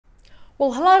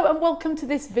Well, hello and welcome to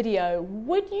this video.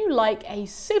 Would you like a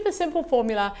super simple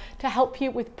formula to help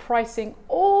you with pricing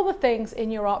all the things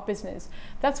in your art business?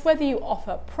 That's whether you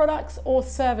offer products or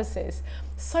services,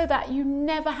 so that you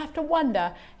never have to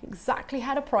wonder exactly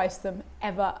how to price them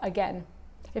ever again.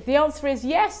 If the answer is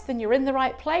yes, then you're in the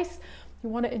right place. You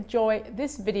want to enjoy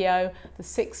this video, the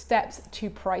 6 steps to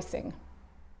pricing.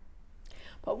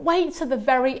 But wait to the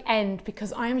very end,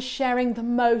 because I am sharing the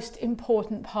most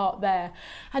important part there.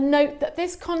 And note that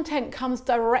this content comes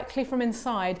directly from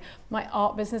inside my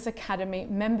Art Business Academy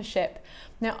membership.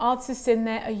 Now, artists in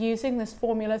there are using this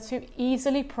formula to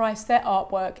easily price their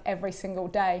artwork every single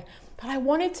day. But I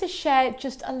wanted to share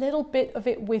just a little bit of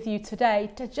it with you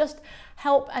today to just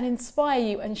help and inspire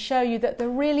you and show you that there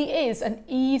really is an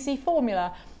easy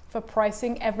formula for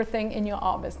pricing everything in your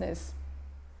art business.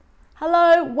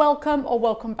 Hello, welcome or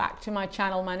welcome back to my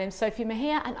channel. My name is Sophie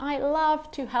Mahir and I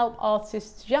love to help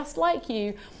artists just like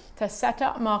you to set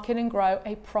up, market and grow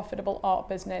a profitable art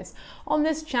business. On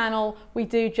this channel, we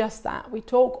do just that. We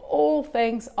talk all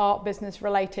things art business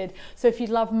related. So if you'd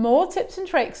love more tips and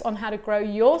tricks on how to grow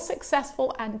your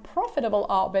successful and profitable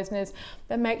art business,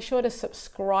 then make sure to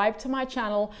subscribe to my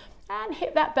channel and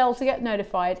hit that bell to get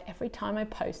notified every time I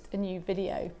post a new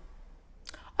video.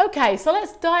 Okay, so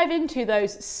let's dive into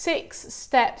those 6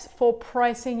 steps for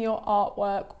pricing your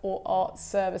artwork or art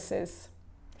services.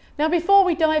 Now, before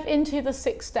we dive into the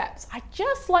 6 steps, I'd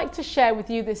just like to share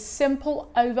with you this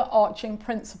simple overarching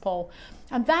principle,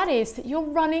 and that is that you're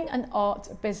running an art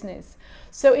business.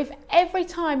 So if every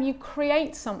time you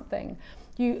create something,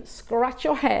 you scratch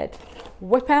your head,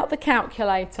 whip out the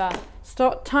calculator,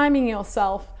 start timing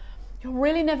yourself, you're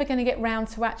really never going to get round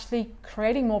to actually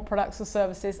creating more products or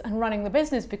services and running the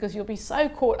business, because you'll be so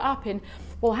caught up in,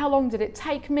 well, how long did it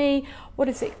take me? What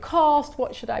does it cost?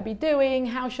 What should I be doing?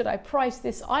 How should I price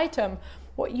this item?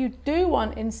 What you do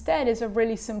want instead is a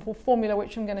really simple formula,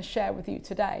 which I'm going to share with you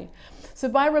today. So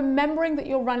by remembering that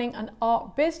you're running an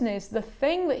art business, the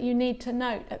thing that you need to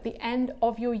note at the end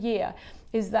of your year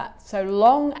is that so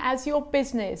long as your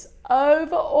business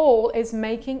overall is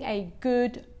making a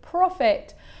good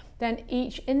profit, then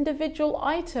each individual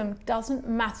item doesn't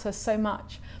matter so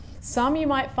much. Some you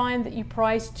might find that you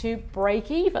price to break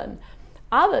even.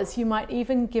 Others you might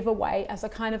even give away as a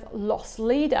kind of loss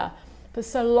leader. But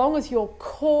so long as your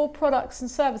core products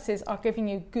and services are giving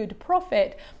you good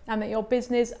profit and that your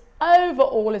business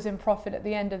overall is in profit at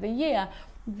the end of the year,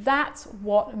 that's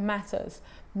what matters,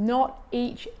 not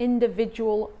each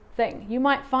individual thing. You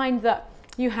might find that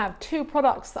you have 2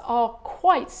 products that are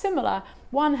quite similar.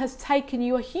 One has taken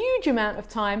you a huge amount of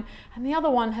time and the other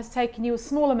one has taken you a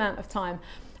small amount of time.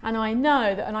 And I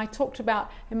know that, and I talked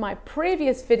about in my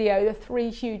previous video, the 3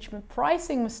 huge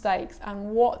pricing mistakes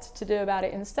and what to do about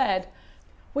it instead.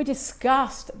 We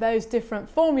discussed those different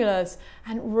formulas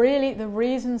and really the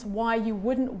reasons why you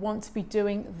wouldn't want to be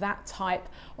doing that type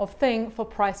of thing for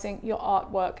pricing your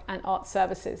artwork and art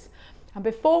services. And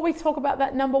before we talk about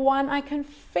that number 1, I can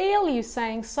feel you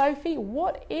saying, Sophie,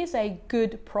 what is a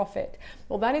good profit?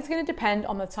 Well, that is going to depend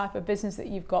on the type of business that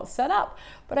you've got set up.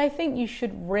 But I think you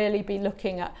should really be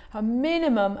looking at a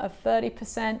minimum of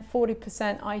 30%,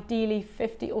 40%, ideally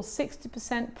 50 or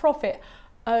 60% profit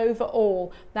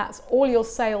overall. That's all your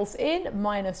sales in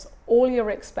minus all your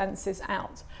expenses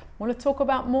out. Want to talk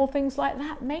about more things like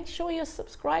that? Make sure you're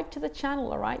subscribed to the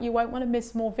channel, all right? You won't want to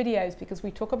miss more videos because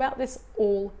we talk about this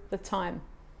all the time.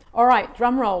 All right,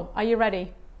 drum roll. Are you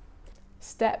ready?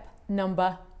 Step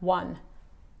number 1.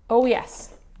 Oh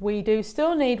yes, we do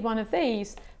still need one of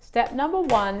these. Step number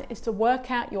 1 is to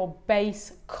work out your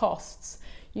base costs.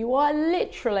 You are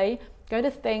literally going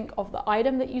to think of the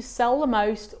item that you sell the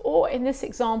most, or in this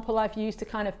example, I've used a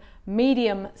kind of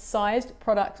medium-sized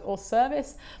product or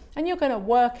service, and you're going to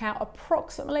work out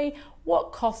approximately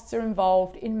what costs are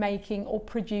involved in making or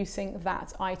producing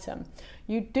that item.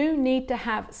 You do need to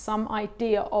have some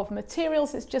idea of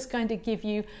materials. It's just going to give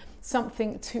you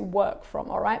something to work from,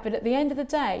 all right? But at the end of the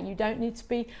day, you don't need to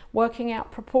be working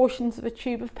out proportions of a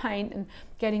tube of paint and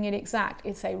getting it exact.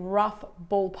 It's a rough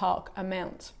ballpark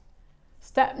amount.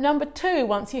 Step number 2,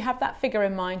 once you have that figure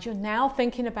in mind, you're now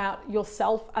thinking about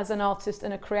yourself as an artist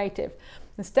and a creative.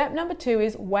 And step number 2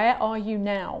 is, where are you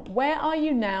now? Where are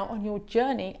you now on your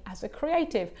journey as a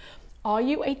creative? Are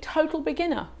you a total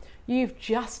beginner? You've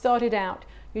just started out.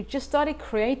 You've just started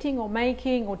creating or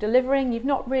making or delivering. You've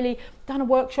not really done a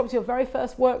workshop. It's your very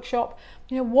first workshop.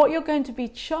 You know, what you're going to be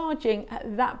charging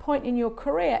at that point in your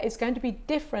career is going to be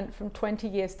different from 20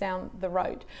 years down the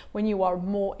road when you are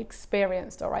more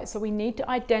experienced, all right? So we need to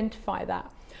identify that.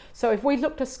 So if we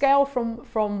look to scale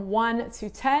from 1 to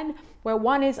 10, where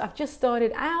 1 is I've just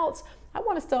started out, I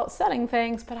want to start selling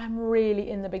things, but I'm really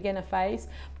in the beginner phase,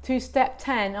 to step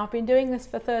 10, I've been doing this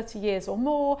for 30 years or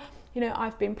more.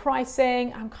 I've been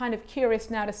pricing. I'm kind of curious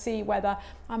now to see whether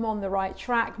I'm on the right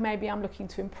track. Maybe I'm looking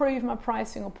to improve my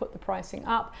pricing or put the pricing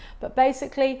up. But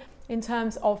basically, in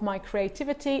terms of my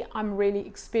creativity, I'm really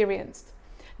experienced.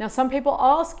 Now, some people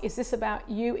ask, is this about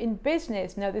you in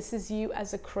business? No, this is you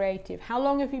as a creative. How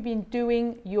long have you been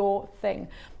doing your thing?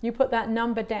 You put that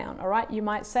number down, all right? You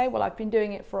might say, well, I've been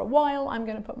doing it for a while. I'm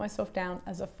going to put myself down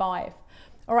as a 5.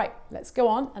 All right, let's go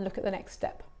on and look at the next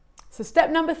step. So step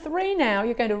number 3 now,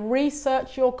 you're going to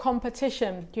research your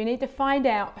competition. You need to find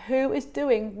out who is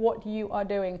doing what you are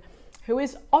doing, who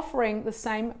is offering the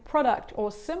same product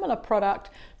or similar product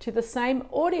to the same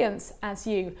audience as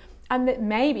you. And that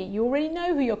maybe you already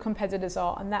know who your competitors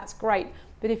are, and that's great.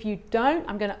 But if you don't,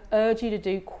 I'm going to urge you to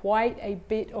do quite a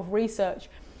bit of research.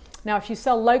 Now, if you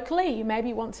sell locally, you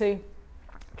maybe want to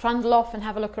trundle off and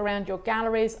have a look around your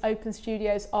galleries, open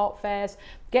studios, art fairs,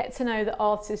 get to know the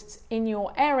artists in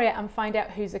your area and find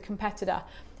out who's a competitor.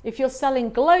 If you're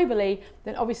selling globally,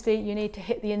 then obviously you need to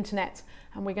hit the internet,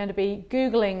 and we're going to be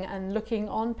Googling and looking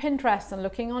on Pinterest and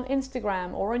looking on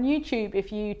Instagram or on YouTube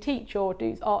if you teach or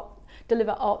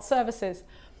deliver art services.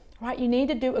 Right? You need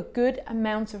to do a good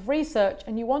amount of research,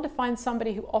 and you want to find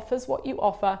somebody who offers what you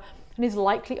offer and is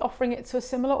likely offering it to a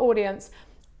similar audience,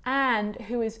 and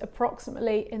who is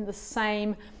approximately in the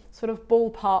same sort of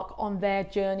ballpark on their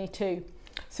journey too.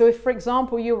 So if, for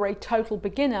example, you were a total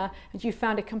beginner and you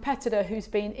found a competitor who's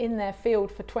been in their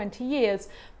field for 20 years,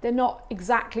 they're not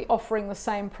exactly offering the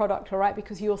same product, all right,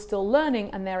 because you're still learning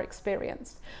and they're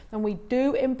experienced. And we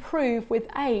do improve with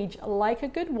age, like a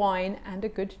good wine and a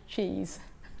good cheese.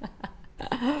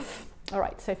 All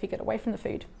right, Sophie, get away from the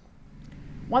food.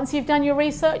 Once you've done your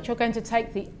research, you're going to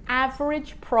take the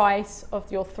average price of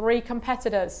your 3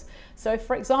 competitors. So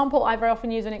for example, I very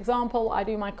often use an example. I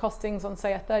do my costings on,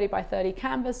 say, a 30 by 30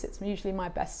 canvas. It's usually my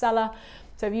best seller.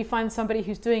 So if you find somebody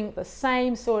who's doing the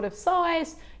same sort of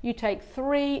size, you take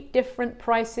 3 different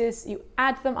prices, you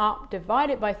add them up, divide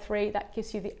it by 3, that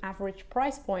gives you the average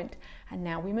price point. And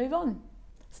now we move on.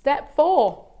 Step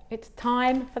 4. It's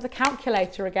time for the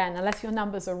calculator again, unless your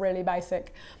numbers are really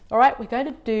basic. All right, we're going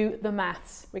to do the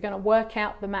maths. We're going to work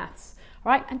out the maths.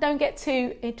 All right, and don't get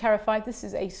too terrified. This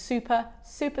is a super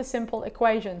simple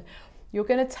equation. You're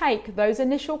going to take those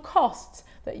initial costs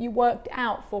that you worked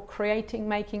out for creating,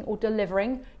 making, or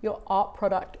delivering your art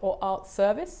product or art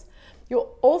service. You're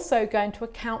also going to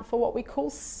account for what we call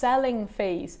selling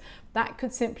fees. That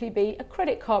could simply be a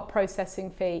credit card processing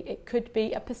fee. It could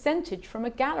be a percentage from a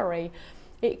gallery.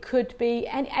 It could be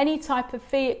any type of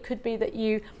fee. It could be that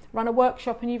you run a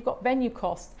workshop and you've got venue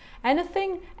costs.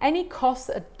 Any costs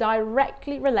that are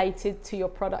directly related to your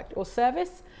product or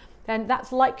service, then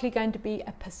that's likely going to be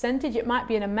a percentage. It might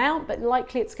be an amount, but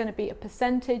likely it's going to be a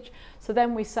percentage. So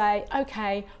then we say,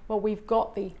 okay, well, we've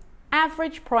got the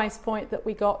average price point that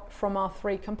we got from our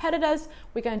 3 competitors.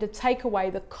 We're going to take away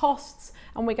the costs,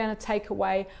 and we're going to take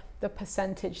away the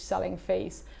percentage selling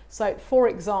fees. So for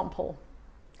example,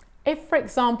 if, for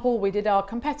example, we did our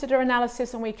competitor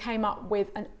analysis and we came up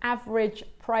with an average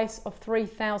price of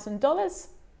 $3,000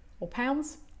 or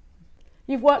pounds,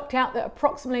 you've worked out that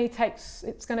approximately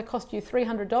it's going to cost you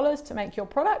 $300 to make your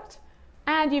product,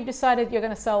 and you've decided you're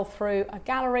going to sell through a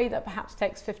gallery that perhaps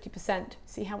takes 50%.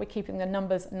 See how we're keeping the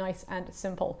numbers nice and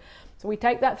simple. So we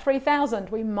take that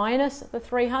 3,000, we minus the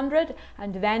 300,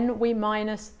 and then we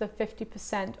minus the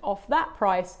 50% off that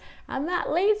price, and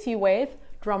that leaves you with,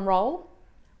 drum roll,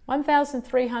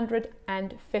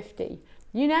 1,350.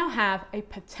 You now have a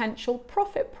potential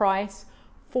profit price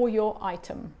for your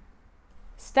item.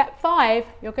 Step 5,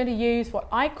 you're going to use what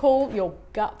I call your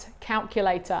gut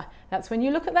calculator. That's when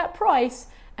you look at that price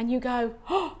and you go,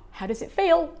 oh, how does it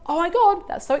feel? Oh my God,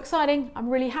 that's so exciting. I'm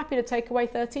really happy to take away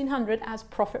 1,300 as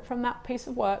profit from that piece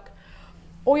of work.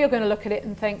 Or you're going to look at it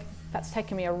and think, that's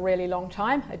taken me a really long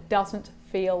time. It doesn't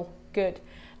feel good.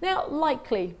 Now,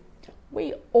 likely,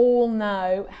 we all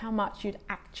know how much you'd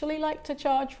actually like to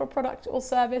charge for a product or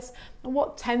service, and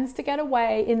what tends to get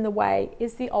in the way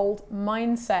is the old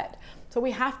mindset. So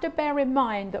we have to bear in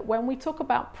mind that when we talk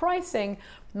about pricing,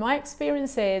 my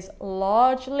experience is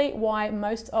largely why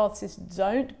most artists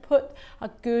don't put a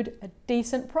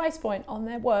decent price point on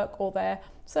their work or their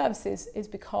services is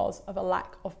because of a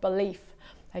lack of belief.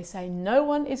 They say no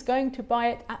one is going to buy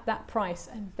it at that price.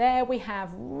 And there we have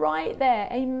right there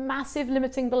a massive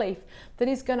limiting belief that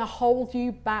is going to hold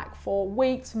you back for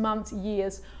weeks, months,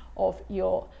 years of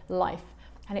your life.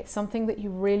 And it's something that you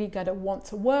really got to want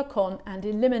to work on and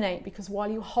eliminate, because while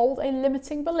you hold a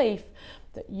limiting belief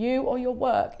that you or your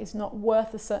work is not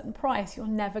worth a certain price, you're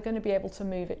never going to be able to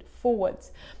move it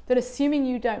forwards. But assuming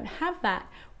you don't have that,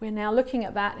 we're now looking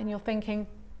at that and you're thinking,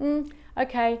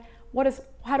 okay,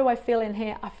 how do I feel in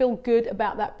here? I feel good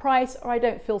about that price, or I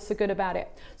don't feel so good about it.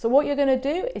 So what you're going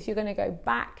to do is you're going to go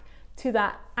back to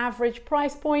that average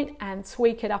price point and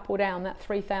tweak it up or down, that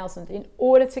 3,000. In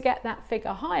order to get that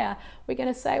figure higher, we're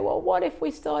going to say, well, what if we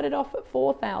started off at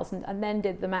 4,000 and then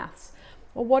did the maths?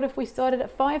 Or what if we started at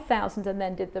 5,000 and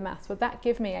then did the maths? Would that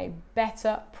give me a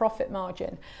better profit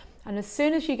margin? And as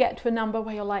soon as you get to a number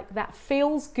where you're like, that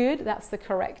feels good, that's the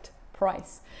correct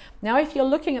price. Now, if you're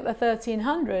looking at the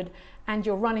 1,300 and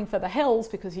you're running for the hills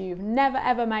because you've never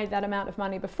ever made that amount of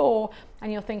money before,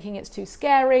 and you're thinking it's too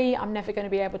scary, I'm never going to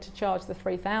be able to charge the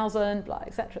 3,000, blah,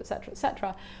 etc., etc.,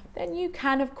 etc., then you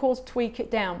can of course tweak it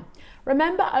down.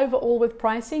 Remember, overall with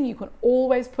pricing, you can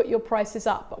always put your prices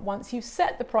up, but once you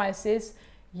set the prices,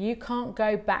 you can't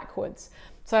go backwards.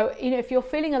 So, if you're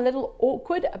feeling a little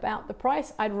awkward about the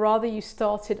price, I'd rather you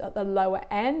started at the lower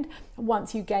end. And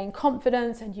once you gain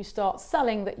confidence and you start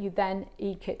selling, that you then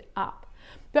eke it up.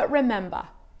 But remember,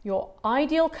 your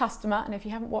ideal customer, and if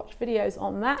you haven't watched videos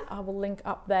on that, I will link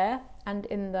up there and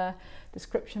in the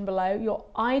description below, your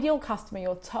ideal customer,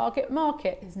 your target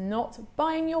market, is not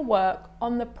buying your work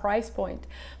on the price point.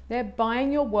 They're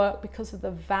buying your work because of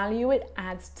the value it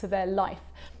adds to their life.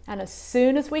 And as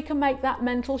soon as we can make that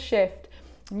mental shift,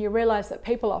 and you realize that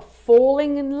people are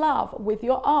falling in love with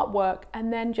your artwork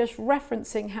and then just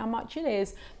referencing how much it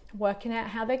is, working out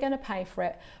how they're going to pay for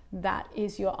it, that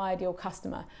is your ideal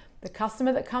customer. The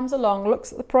customer that comes along,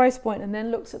 looks at the price point and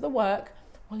then looks at the work,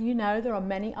 well, there are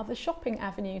many other shopping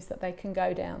avenues that they can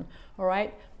go down. All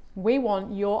right, we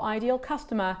want your ideal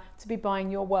customer to be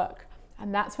buying your work,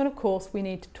 and that's when of course we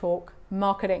need to talk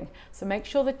marketing. So make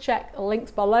sure to check the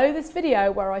links below this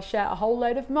video where I share a whole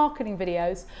load of marketing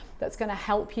videos that's going to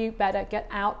help you better get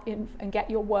out and get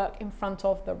your work in front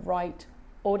of the right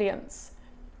audience.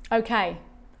 Okay,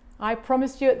 I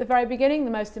promised you at the very beginning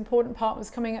the most important part was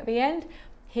coming at the end.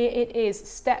 Here it is,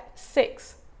 step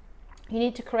 6. You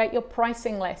need to create your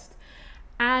pricing list.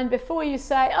 And before you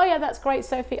say, oh yeah, that's great,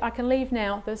 Sophie, I can leave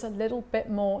now, there's a little bit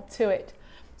more to it.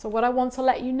 So what I want to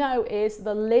let you know is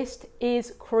the list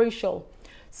is crucial.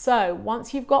 So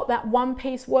once you've got that one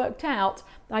piece worked out,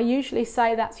 I usually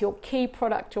say that's your key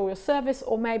product or your service,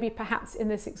 or maybe perhaps in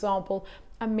this example,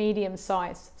 a medium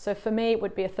size. So for me, it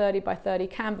would be a 30 by 30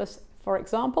 canvas, for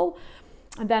example.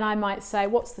 And then I might say,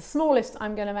 what's the smallest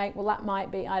I'm going to make? Well, that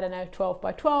might be, 12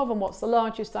 by 12. And what's the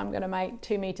largest I'm going to make?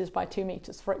 2 meters by 2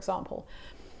 meters, for example.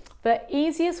 The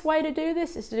easiest way to do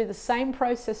this is to do the same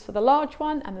process for the large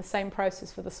one and the same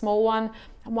process for the small one.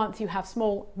 And once you have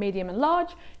small, medium and large,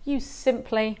 you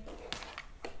simply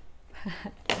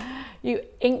you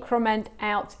increment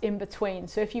out in between.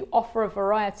 So if you offer a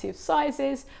variety of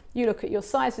sizes, you look at your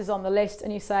sizes on the list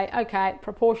and you say, okay,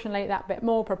 proportionally that bit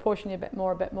more, proportionally a bit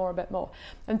more, a bit more, a bit more,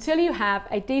 until you have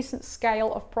a decent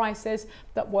scale of prices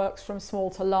that works from small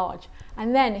to large.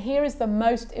 And then here is the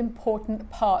most important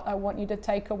part I want you to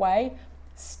take away: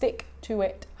 stick to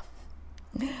it.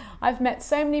 I've met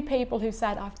so many people who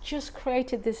said, I've just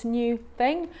created this new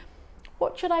thing.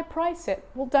 What should I price it?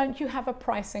 Well, don't you have a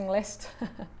pricing list?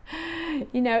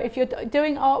 If you're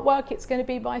doing artwork, it's going to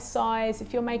be by size.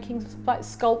 If you're making like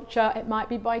sculpture, it might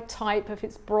be by type. If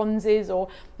it's bronzes or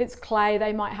it's clay,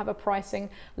 they might have a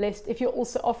pricing list. If you're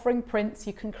also offering prints,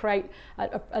 you can create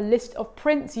a list of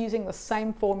prints using the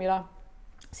same formula.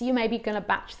 So you may be going to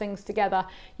batch things together.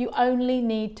 You only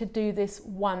need to do this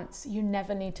once. You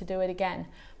never need to do it again.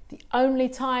 The only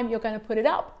time you're going to put it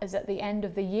up is at the end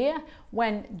of the year,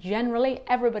 when generally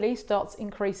everybody starts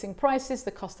increasing prices,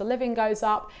 the cost of living goes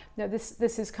up.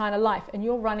 This is kind of life, and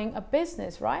you're running a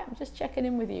business, right? I'm just checking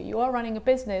in with you. You are running a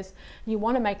business and you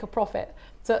want to make a profit.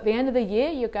 So at the end of the year,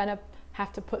 you're going to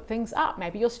have to put things up.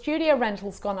 Maybe your studio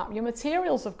rental's gone up, your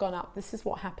materials have gone up. This is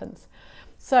what happens.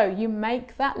 So you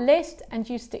make that list and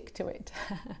you stick to it.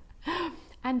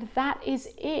 And that is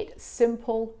it.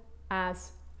 Simple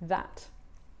as that.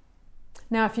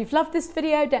 Now, if you've loved this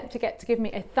video, don't forget to give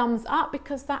me a thumbs up,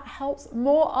 because that helps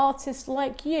more artists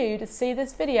like you to see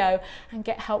this video and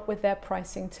get help with their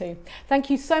pricing too. Thank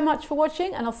you so much for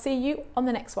watching, and I'll see you on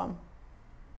the next one.